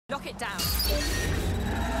Lock it down.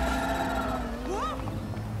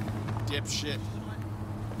 Dipshit.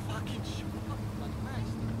 Fucking shit.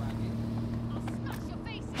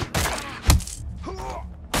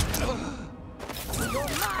 You're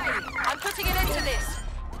mine! I'm putting an end to this.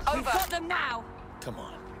 Over. We've got them now. Come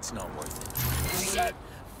on, it's not worth it. Shit!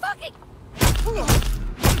 Fucking...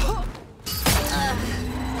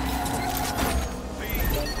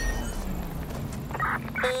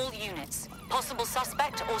 All units. Possible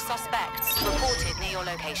suspect or suspects reported near your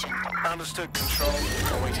location. Understood, Control.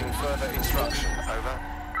 Awaiting further instruction. Over.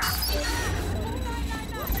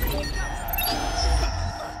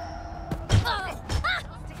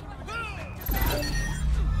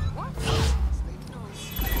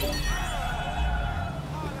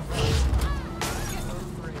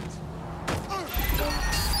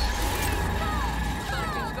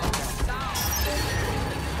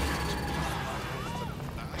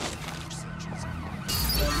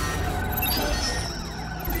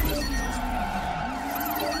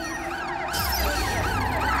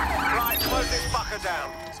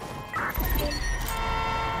 Down.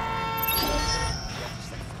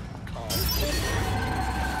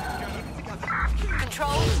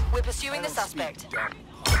 Control, we're pursuing the suspect.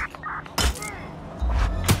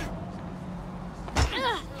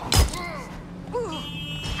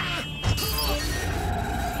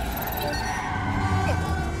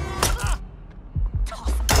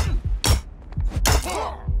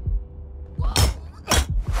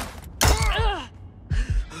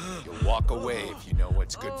 Walk away if you know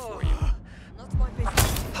what's good for you. Not my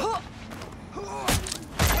business.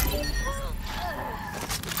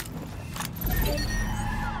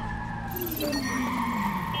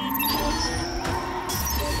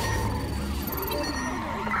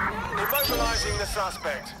 Immobilizing the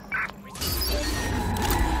suspect.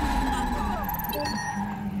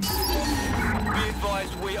 Be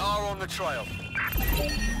advised, we are on the trail.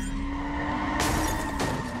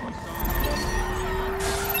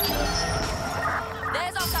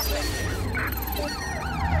 There's our suspect.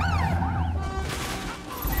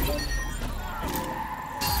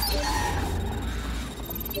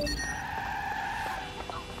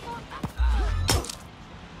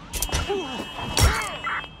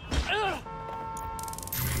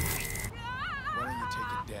 Why don't you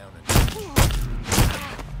take it down and...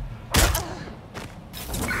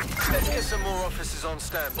 Let's get some more officers on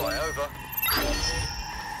standby. Over.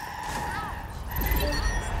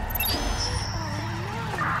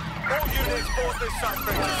 All units force this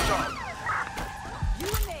suspect to stop. You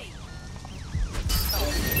and me.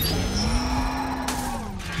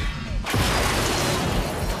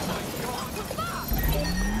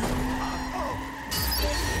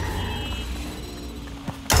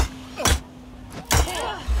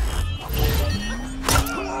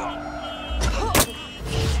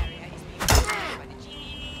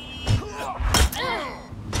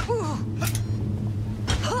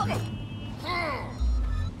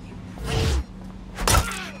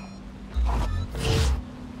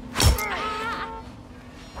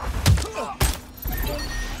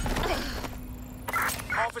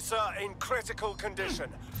 Officer in critical condition.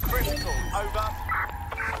 Critical. Over.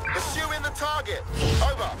 Pursuing the target.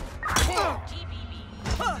 Over.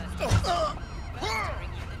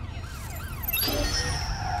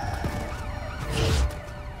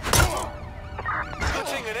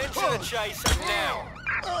 Putting an end to the chase now.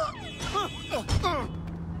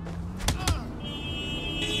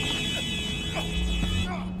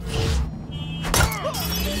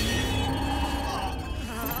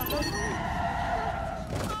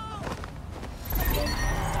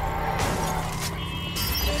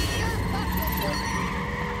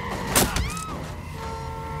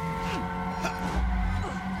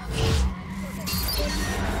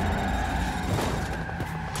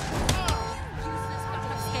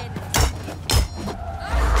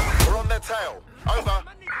 We're on their tail. Over.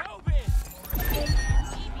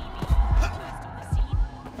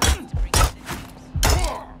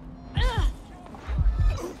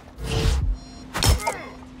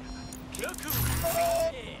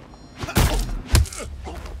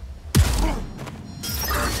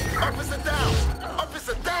 Officer down!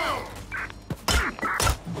 Officer down!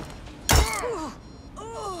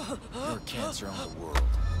 You're a cancer on the world.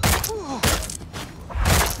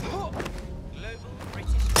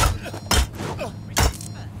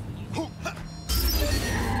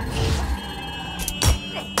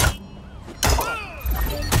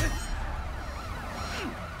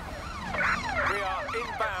 We are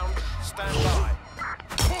inbound. Stand by.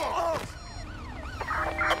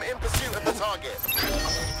 I'm in pursuit of the target.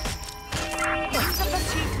 Use a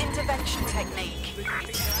pursuit intervention technique.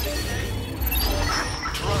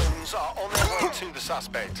 Drone to the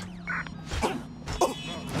suspect.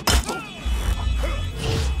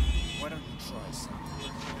 Why don't you try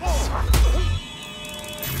something?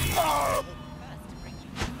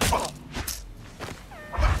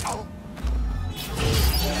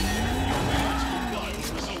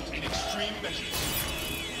 Result in extreme measures.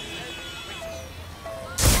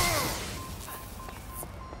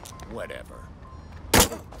 Whatever.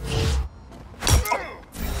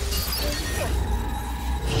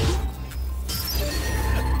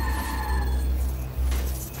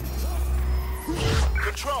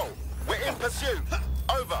 Control, we're in pursuit.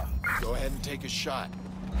 Over. Go ahead and take a shot.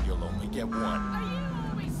 You'll only get one. Are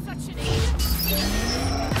you always such an idiot?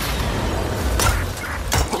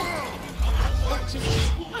 Unlawful activity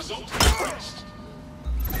will result in arrest.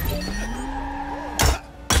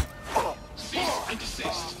 Cease and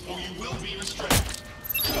desist, or you will be restrained.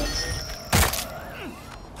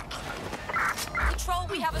 Control,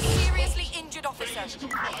 we have a seriously injured officer. Failure to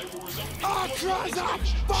comply will result in Oh, forceful tries up!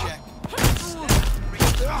 intervention. Check.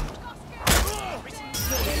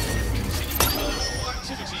 Unlawful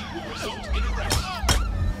activity will result in arrest.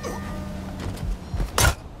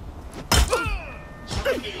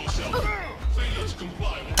 Surrender yourself. Failure to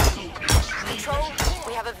comply will result in extreme Control, measures.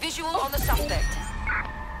 we have a visual on the suspect.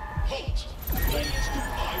 Halt. Failure to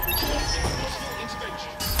comply will result in forceful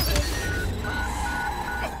intervention.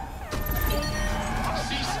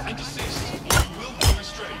 Cease and desist, or you will be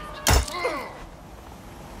restrained.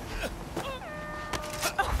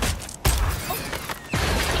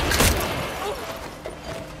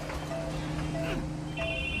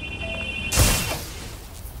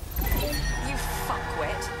 You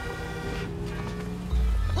fuckwit.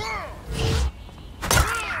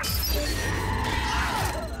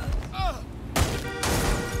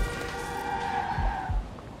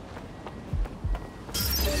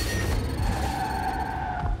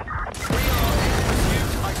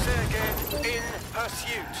 I say again, in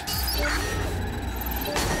pursuit.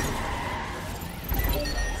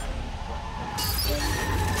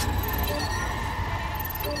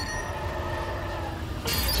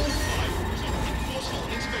 Comply will result in forceful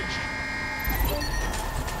intervention.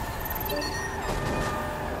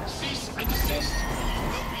 Cease and desist, or you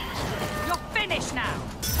will be restrained. You're finished now.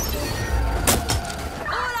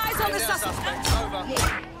 All eyes on the suspect.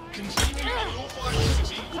 Warning. Continuing unlawful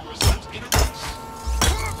activity will result in arrest.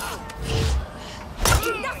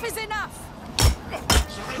 Enough is enough.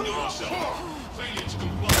 Surrender yourself. Failure to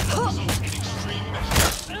comply will result in extreme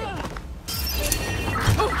measures.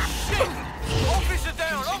 Officer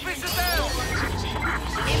down! Officer down! Activity will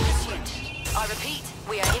result In in pursuit. arrest. I repeat,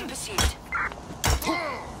 we are in pursuit.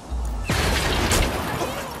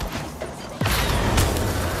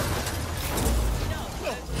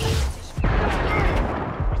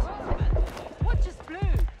 What just blew?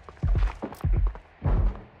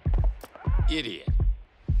 Idiot.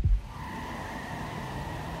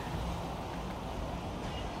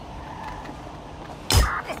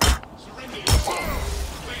 Surrender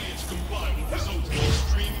yourself. Failure to comply will result in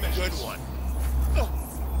extreme measures. Good one.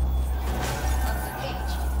 Halt.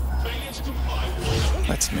 Failure to comply will result in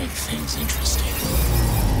Let's make things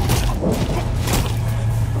interesting.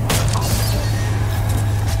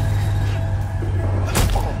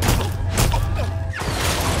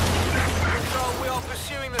 Control, we are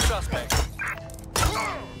pursuing the suspect.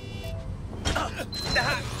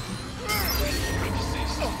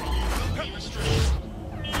 desist, or you will be restrained.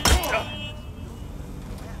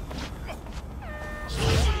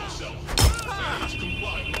 Surrender yourself. Failure to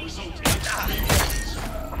comply will result in extreme measures.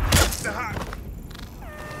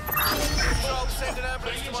 Control, send an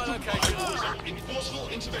ambulance to Failure my to comply location. will result in forceful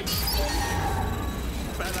intervention.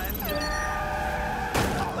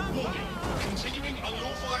 Warning. Continuing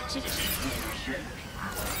unlawful activity will resume.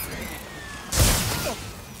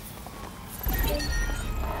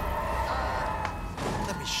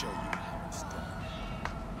 Let me show you how it's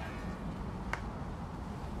done.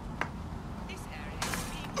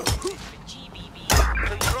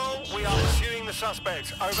 Control, we are pursuing the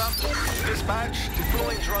suspect. Over. Dispatch,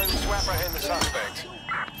 deploying drones to apprehend the suspect.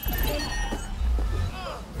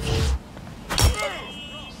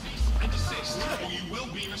 Cease and desist, or you will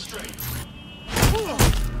be restrained.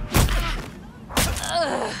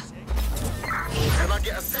 Can I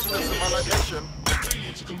get assistance at my location?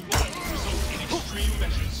 Failure to comply will result in extreme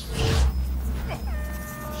measures.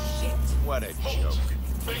 What a joke.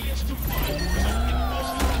 Failure to comply will result in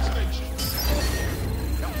forceful intervention.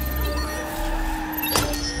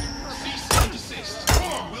 Cease and desist, or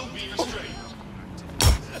you will be restrained.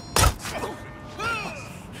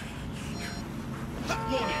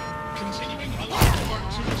 Warning. Continuing unlawful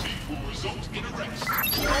activity will result in arrest.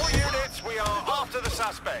 All units, we are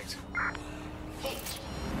suspect. Halt.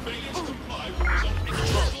 Failure to comply will result in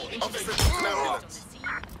forceful intervention.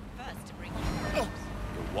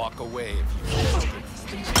 You walk away if you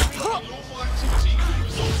Continuing unlawful activity will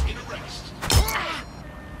result in arrest.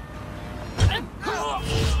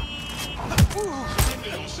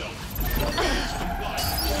 Surrender yourself. Failure to comply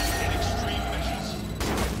will result in extreme measures.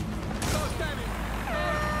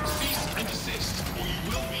 Cease and desist, or you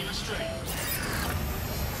will be restrained.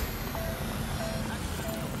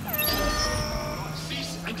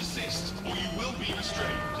 Cease and desist, or you will be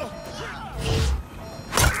restrained.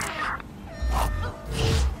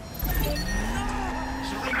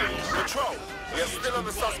 Surrender yourself. Patrol, we are still on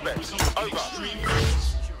the suspect. Over. Extreme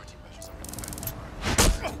measures.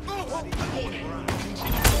 Warning.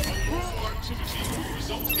 Continuing unlawful activity will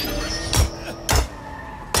result in arrest.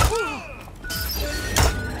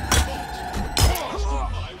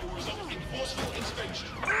 Comply will result in forceful intervention.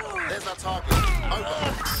 There's our target. Over.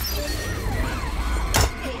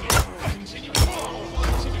 Continuing unlawful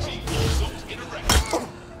activity will result in arrest.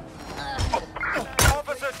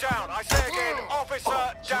 Officer down. I say again, officer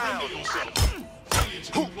down. Surrender yourself. Failure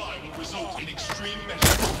to comply will result in extreme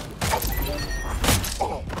measures.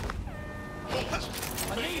 Halt.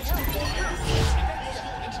 Failure to comply will result in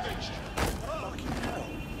forceful intervention.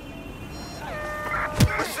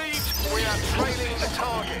 Received. We are trailing the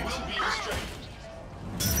target. Will be restrained.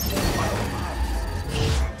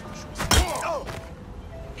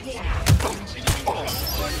 Continuing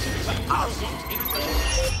unlawful activity will result in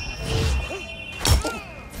arrest.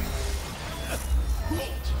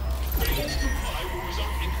 Halt. Failure to comply will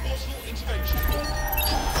result in forceful intervention.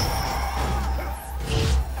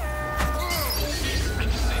 Cease and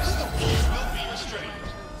desist, or you will be restrained.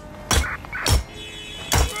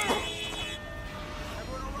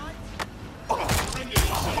 Surrender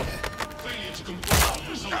yourself. Failure to comply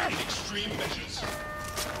will result in extreme measures.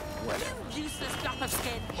 Useless lump of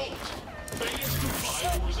skin. Halt. Failure to comply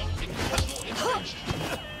will result in forceful intervention.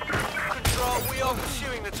 Control, we are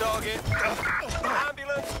pursuing the target.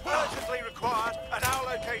 Ambulance urgently required at our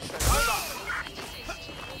location. Over.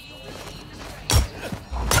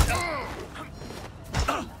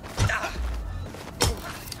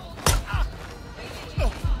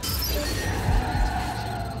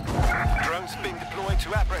 Drones being deployed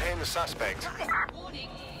to apprehend the suspect.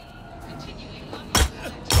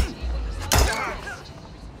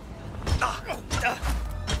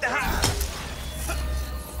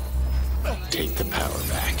 take the power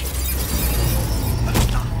back.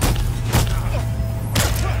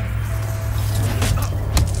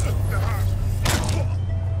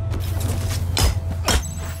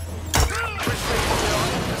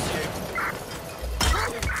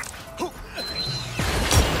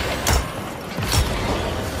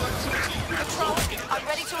 I'm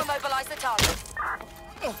ready to immobilize the target.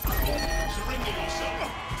 Surrender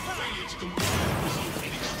yourself. Failure to comply will result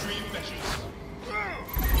in extreme measures.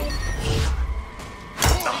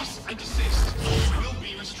 Cease and desist, or you will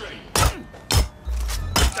be restrained.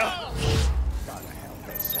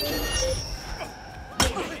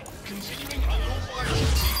 Warning. Continuing unlawful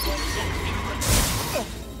activity will result in arrest.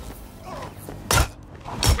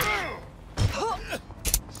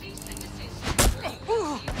 Cease and desist, or you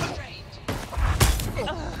will be restrained.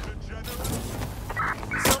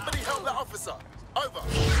 Somebody help the officer. Over.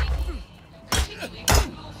 Continuing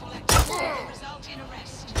unlawful activity will result in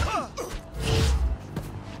arrest.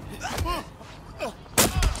 You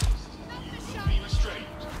will be restrained.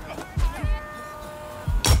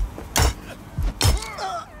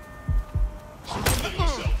 Surrender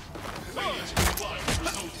yourself. Failure to comply will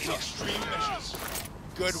result in extreme measures.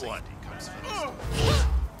 Good one. Surrender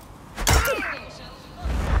yourself.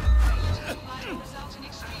 Failure to comply will result in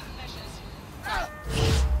extreme measures.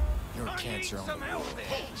 You're a cancer on the wall.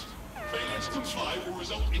 Halt. Failure to comply will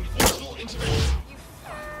result in forceful intervention.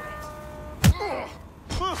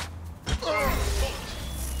 Halt.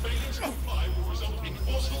 Failure to comply will result in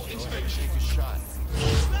forceful intervention.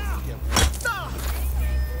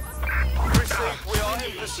 Received, we are in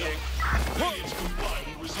Surrender pursuit. yourself. Failure to comply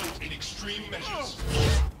will result in extreme measures.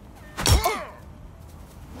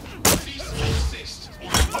 Cease and desist, or you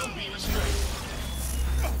will be restrained.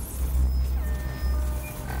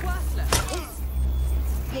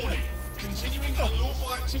 Warning. Continuing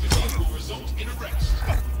unlawful activity will result in arrest.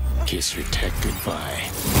 Kiss your tech goodbye.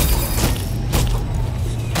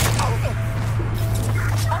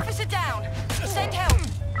 Officer down. Send help.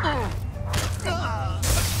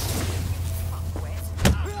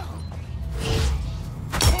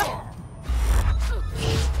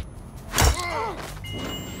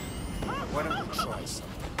 Why don't we try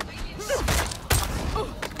something?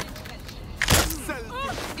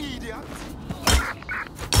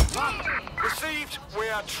 received. We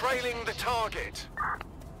are trailing the target.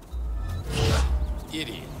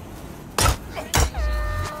 Idiot.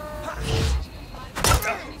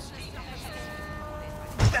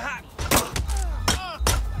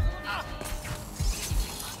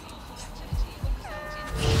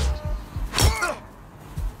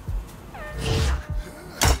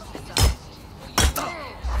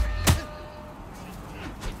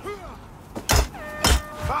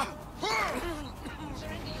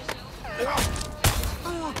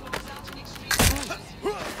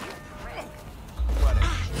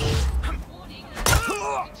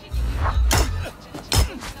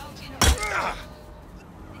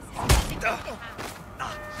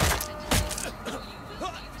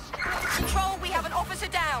 Control, we have an officer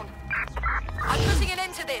down. I'm putting an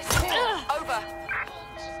end to this. Over.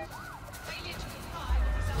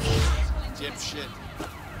 Dipshit.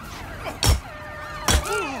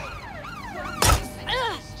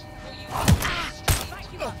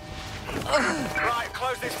 Right,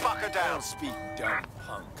 close this fucker down. Don't speak, dumb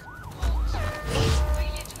punk.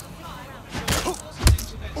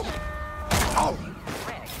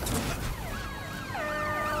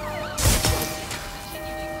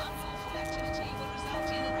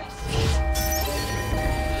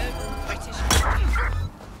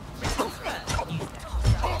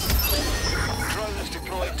 Drones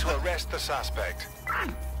deployed to arrest the suspect.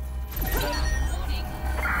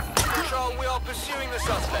 Control, we are pursuing the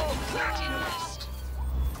suspect.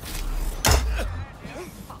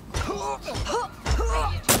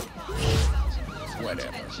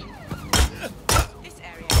 Whatever. This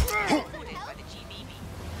area is recorded by the GBB.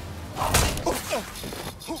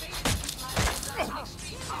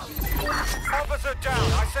 Officer down.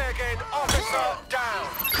 I say again, officer down.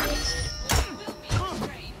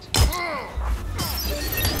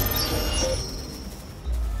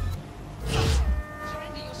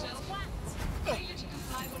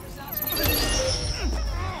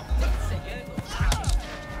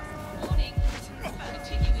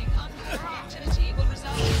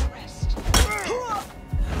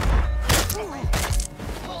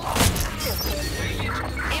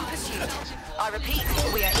 In pursuit. I repeat,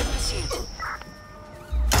 we are in pursuit.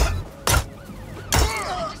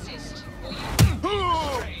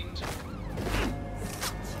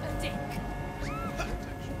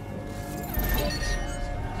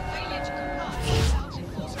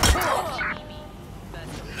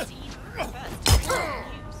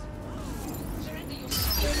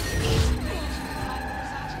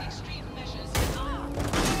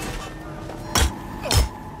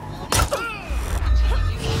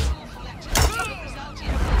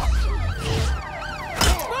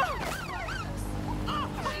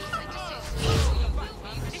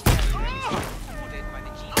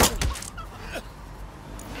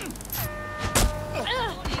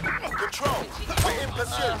 Control, we're in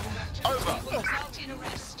pursuit. Over.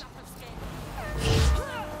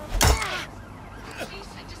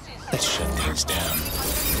 Let's shut things down.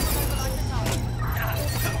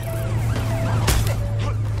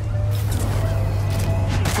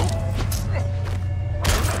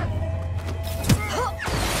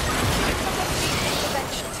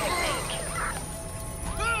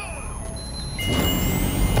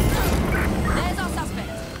 There's our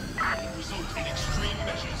suspect. Result in extreme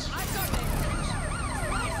measures.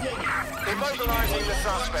 Immobilizing the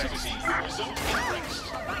suspect. Activity will result in arrest.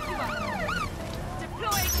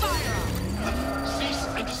 Deploying firearm. Cease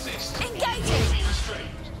and desist. Engaging. Be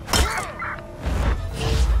restrained.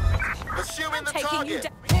 Pursuing the Taking you target.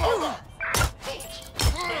 down. Over. Halt.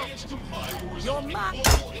 Failure to comply will result in mad.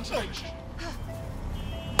 forceful intervention.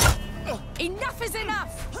 Enough is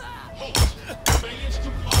enough. Halt. Failure to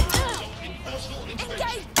comply will result in forceful intervention.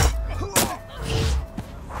 Engage.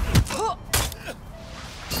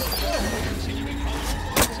 Continuing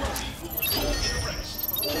unlawful activity will result in arrest.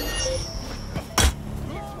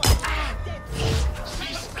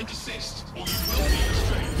 Cease and desist, or you will be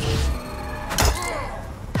restrained.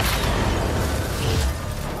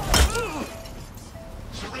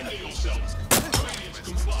 Surrender yourself. Failure to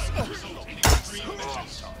comply will result in extreme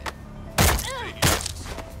measures.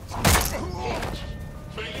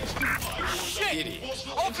 Failure to comply will result in Idiot.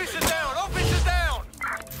 forceful Officer intervention. down. Officer down.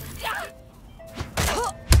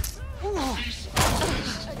 Cease and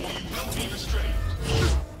desist, or you will be restrained.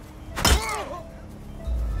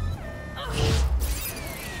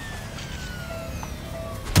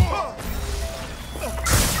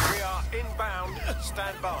 We are inbound.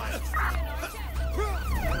 Stand by.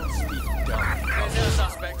 Don't speak, dumb. There's our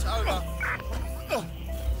suspect. Over.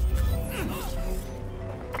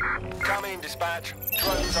 Come in, dispatch.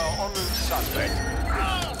 Drones are en route to suspect.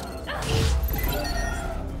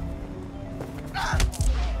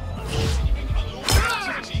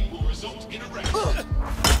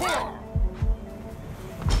 Surrender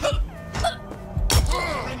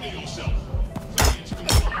yourself. Failure to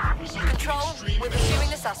comply will result in Control, extreme we're measures. pursuing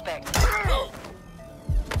the suspect. Failure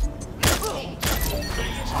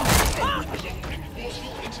to comply will result in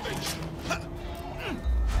forceful intervention.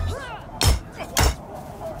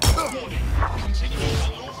 Warning. Continuing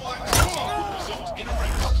unlawful activity will result in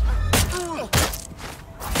arrest.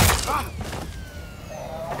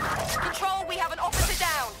 Control, we have an officer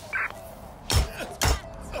down.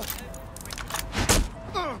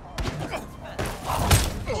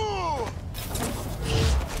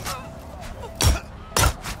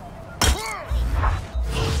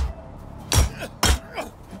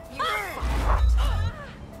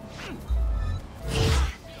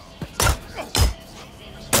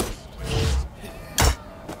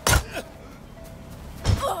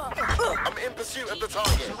 I'm in pursuit of the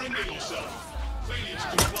target. Surrender yourself. Failure to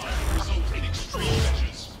comply will result in extreme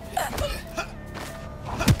measures.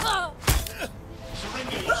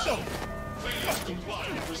 Surrender yourself. Failure to comply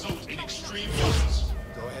will result in extreme measures.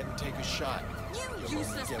 Go ahead and take a shot. You'll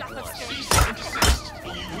only get one. Cease and desist,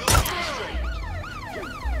 or you will be restrained.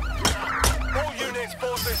 All units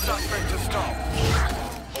force this suspect to stop.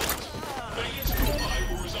 Failure to comply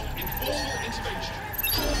will result in forceful intervention.